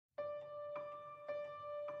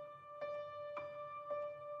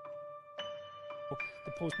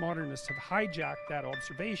The postmodernists have hijacked that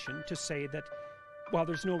observation to say that, well,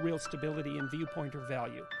 there's no real stability in viewpoint or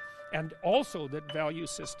value. And also that value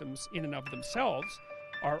systems in and of themselves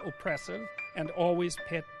are oppressive and always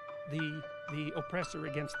pit the oppressor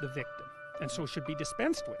against the victim, and so should be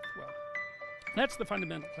dispensed with. Well, that's the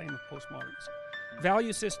fundamental claim of postmodernism.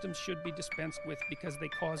 Value systems should be dispensed with because they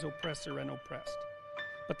cause oppressor and oppressed.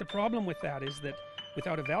 But the problem with that is that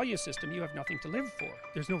without a value system, you have nothing to live for.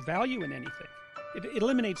 There's no value in anything. It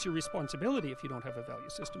eliminates your responsibility if you don't have a value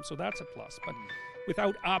system, so that's a plus. But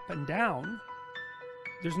without up and down,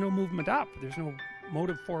 there's no movement up. There's no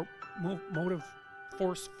motive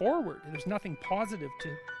force forward. There's nothing positive to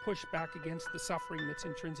push back against the suffering that's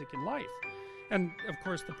intrinsic in life. And of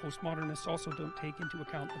course, the postmodernists also don't take into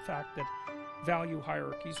account the fact that value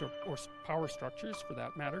hierarchies, or power structures for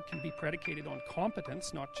that matter, can be predicated on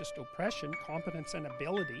competence, not just oppression, competence and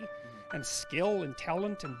ability, and skill and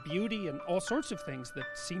talent and beauty and all sorts of things that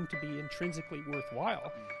seem to be intrinsically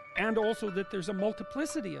worthwhile. And also that there's a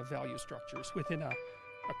multiplicity of value structures within a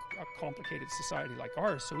complicated society like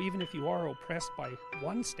ours. So even if you are oppressed by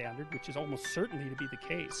one standard, which is almost certainly to be the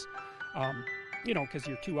case, you know, because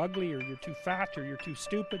you're too ugly, or you're too fat, or you're too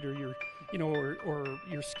stupid, or you're, you know, or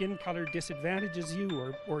your skin color disadvantages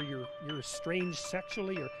you, or you're estranged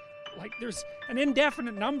sexually, or like there's an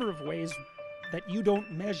indefinite number of ways that you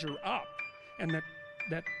don't measure up, and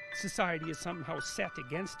that society is somehow set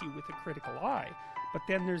against you with a critical eye. But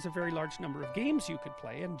then there's a very large number of games you could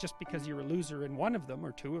play, and just because you're a loser in one of them,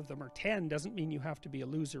 or two of them, or 10, doesn't mean you have to be a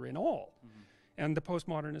loser in all. And the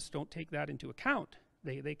postmodernists don't take that into account.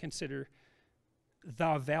 They consider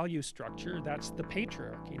the value structure, that's the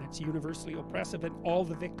patriarchy, and it's universally oppressive, and all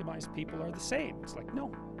the victimized people are the same. It's like,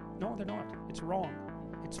 no, they're not. It's wrong.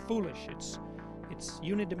 It's foolish. It's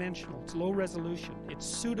unidimensional. It's low resolution. It's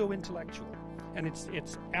pseudo-intellectual, and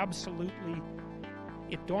it's absolutely.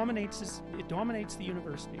 It dominates the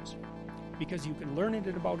universities, because you can learn it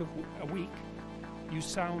in about a week. You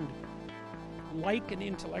sound like an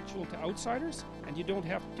intellectual to outsiders, and you don't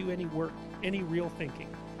have to do any work, any real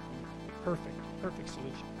thinking. Perfect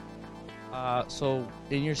solution. So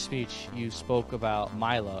in your speech, you spoke about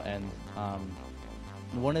Milo, and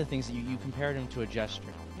one of the things that you compared him to a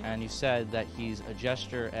jester, and you said that he's a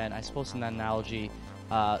jester, and I suppose in that analogy,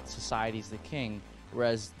 society's the king.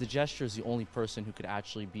 Whereas the jester is the only person who could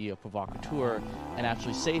actually be a provocateur and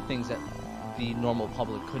actually say things that the normal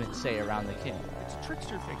public couldn't say around the king. It's a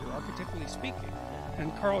trickster figure, archetypally speaking.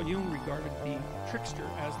 And Carl Jung regarded the trickster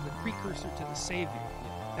as the precursor to the savior.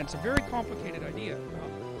 And it's a very complicated idea.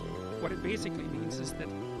 What it basically means is that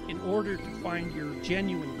in order to find your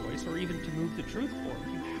genuine voice, or even to move the truth forward,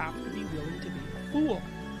 you have to be willing to be a fool.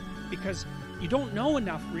 Because you don't know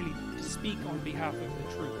enough really to speak on behalf of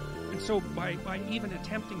the truth. And so by even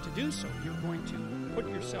attempting to do so, you're going to put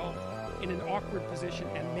yourself in an awkward position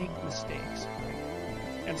and make mistakes.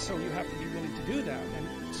 And so you have to be willing to do that.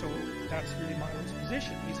 And so that's really Milo's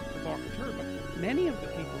position. He's a provocateur. But many of the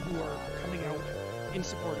people who are coming out in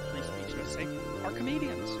support of free speech, let's say, are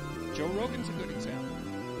comedians. Joe Rogan's a good example.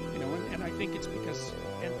 You know, and I think it's because,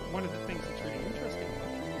 and one of the things that's really interesting about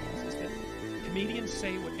comedians is that comedians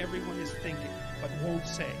say what everyone is thinking, but won't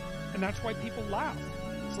say. And that's why people laugh.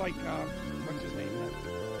 It's like, what's his name,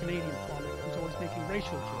 that Canadian comic who's always making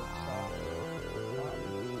racial jokes.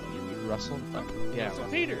 Russell? Yeah. Russell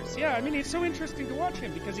Peters. Yeah, I mean, it's so interesting to watch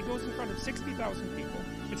him because he goes in front of 60,000 people.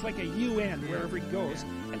 It's like a UN wherever he goes,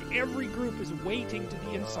 and every group is waiting to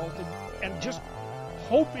be insulted and just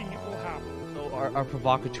hoping it will happen. So are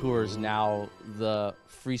provocateurs now the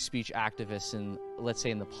free speech activists in, let's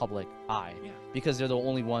say, in the public eye? Yeah. Because they're the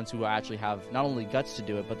only ones who actually have not only guts to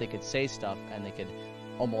do it, but they could say stuff and they could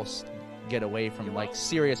almost get away from like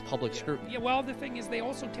serious public scrutiny. Yeah, well, the thing is they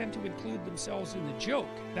also tend to include themselves in the joke.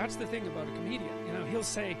 That's the thing about a comedian. You know,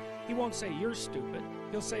 he won't say you're stupid.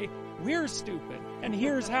 He'll say we're stupid, and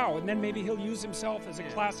here's how. And then maybe he'll use himself as a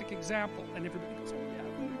classic example, and everybody goes, oh yeah,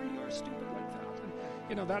 we really are stupid like that. And,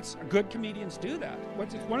 you know, that's good comedians do that.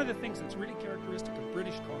 It's one of the things that's really characteristic of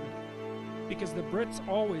British comedy, because the Brits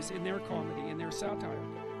always, in their comedy, in their satire,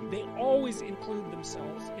 they always include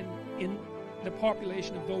themselves in the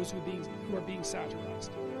population of those who are being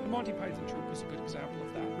satirized. The Monty Python troupe was a good example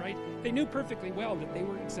of that, right? They knew perfectly well that they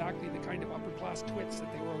were exactly the kind of upper-class twits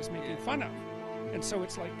that they were always making fun of. And so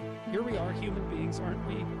it's like, here we are, human beings, aren't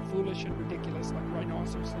we foolish and ridiculous like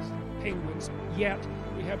rhinoceroses and penguins, yet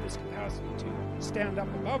we have this capacity to stand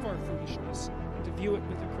up above our foolishness and to view it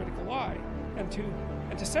with a critical eye and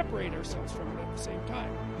to separate ourselves from it at the same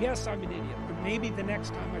time. Yes, I'm an idiot, but maybe the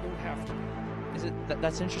next time I don't have to.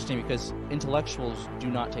 That's interesting because intellectuals do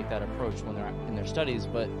not take that approach when they're in their studies,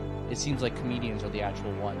 but it seems like comedians are the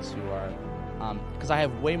actual ones who are, because I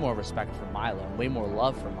have way more respect for Milo and way more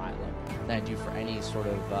love for Milo than I do for any sort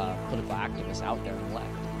of political activist out there on the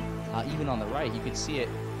left. Even on the right, you could see it.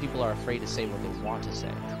 People are afraid to say what they want to say.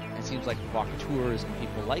 And it seems like provocateurs and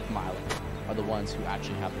people like Milo are the ones who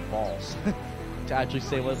actually have the balls to actually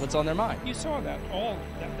say what's on their mind. You saw that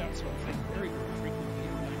that sort of thing very, very frequently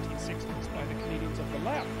in the 1960s by the Canadians of the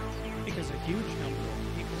left, because a huge number of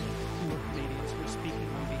people who were Canadians were speaking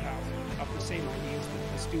on behalf of the same ideas that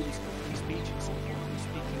the students of free speech and so forth were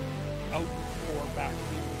speaking out for back in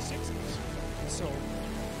the early 60s. And so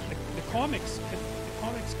the comics can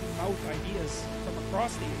out ideas from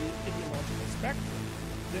across the ideological spectrum.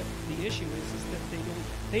 The issue is that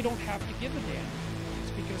they don't have to give a damn.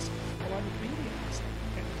 It's because, well, I'm a comedian, so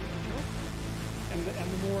I can't take a joke. And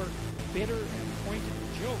the more bitter and pointed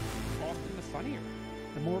the joke, often the funnier.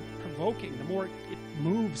 The more provoking, the more it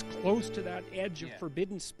moves close to that edge of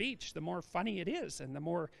forbidden speech, the more funny it is, and the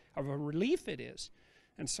more of a relief it is.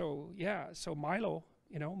 And so, so Milo,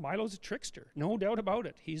 Milo's a trickster, no doubt about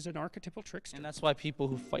it. He's an archetypal trickster. And that's why people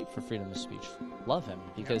who fight for freedom of speech love him,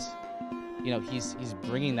 because he's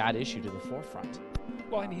bringing that issue to the forefront.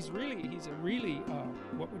 Well, and he's a really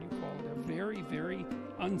what would you call it, a very, very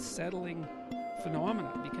unsettling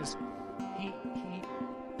phenomenon, because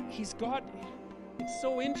he's got. It's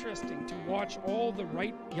so interesting to watch all the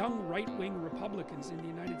young right-wing Republicans in the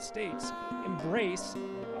United States embrace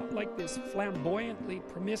like this flamboyantly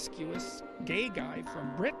promiscuous gay guy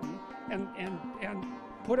from Britain and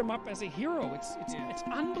put him up as a hero. It's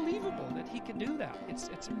unbelievable that he can do that.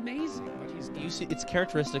 It's amazing what he's done. You see, it's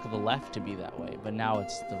characteristic of the left to be that way, but now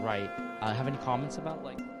it's the right. Have any comments about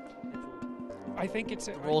I think it's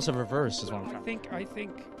the roles have reversed. Is what I'm trying.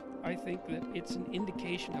 I think that it's an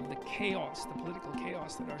indication of the chaos, the political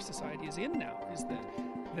chaos that our society is in now, is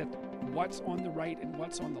that what's on the right and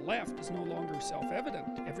what's on the left is no longer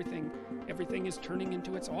self-evident. Everything is turning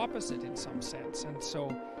into its opposite in some sense, and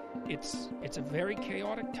so it's a very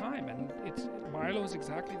chaotic time. And Milo is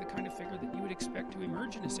exactly the kind of figure that you would expect to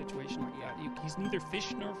emerge in a situation like that. He's neither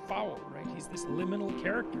fish nor fowl, right? He's this liminal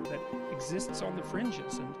character that exists on the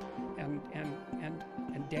fringes and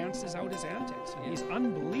dances out his antics. And he's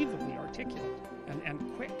unbelievably articulate and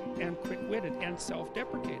quick-witted and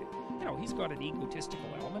self-deprecating. He's got an egotistical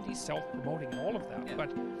element. He's self-promoting and all of that. Yeah.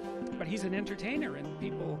 But he's an entertainer, and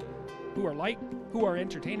people who are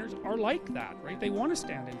entertainers are like that, right? They want to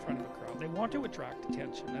stand in front of a crowd. They want to attract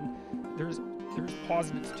attention, and there's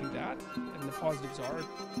positives to that, and the positives are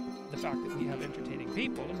the fact that we have entertaining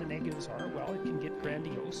people, and the negatives are, well, it can get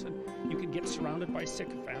grandiose, and you can get surrounded by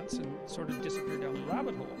sycophants and sort of disappear down the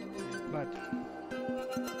rabbit hole.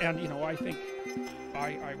 I think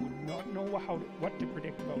I would not know what to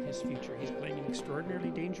predict about his future. He's playing an extraordinarily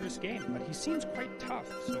dangerous game, but he seems quite tough.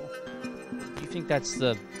 So, do you think that's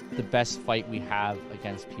the best fight we have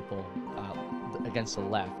against people, against the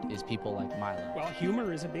left, is people like Milo? Well,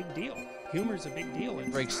 humor is a big deal. Humor is a big deal.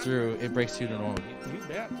 It breaks through the norm. You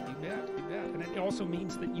bet. And it also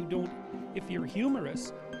means that you don't, if you're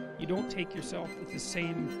humorous, you don't take yourself with the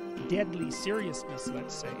same deadly seriousness,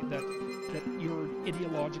 let's say, that your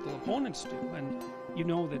ideological opponents do. And you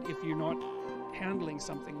know that if you're not handling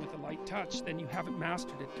something with a light touch, then you haven't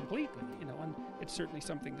mastered it completely, and it's certainly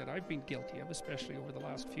something that I've been guilty of, especially over the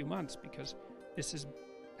last few months, because this has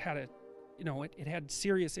had it had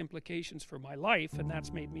serious implications for my life, and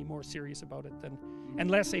that's made me more serious about it and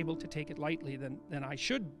less able to take it lightly than I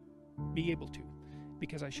should be able to,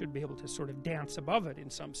 because I should be able to sort of dance above it in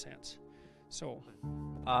some sense. So,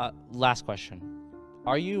 last question.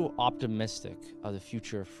 Are you optimistic of the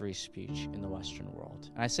future of free speech in the Western world?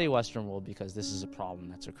 And I say Western world because this is a problem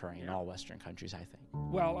that's occurring in all Western countries, I think.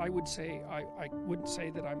 Well, I would say, I wouldn't say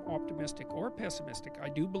that I'm optimistic or pessimistic. I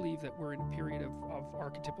do believe that we're in a period of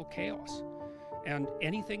archetypal chaos. And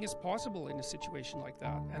anything is possible in a situation like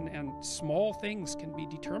that. And small things can be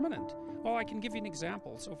determinant. Well, I can give you an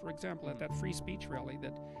example. So, for example, at that free speech rally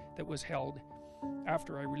that was held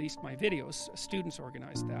after I released my videos, students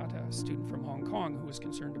organized that, a student from Hong Kong who was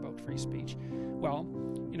concerned about free speech. Well,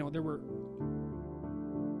 there were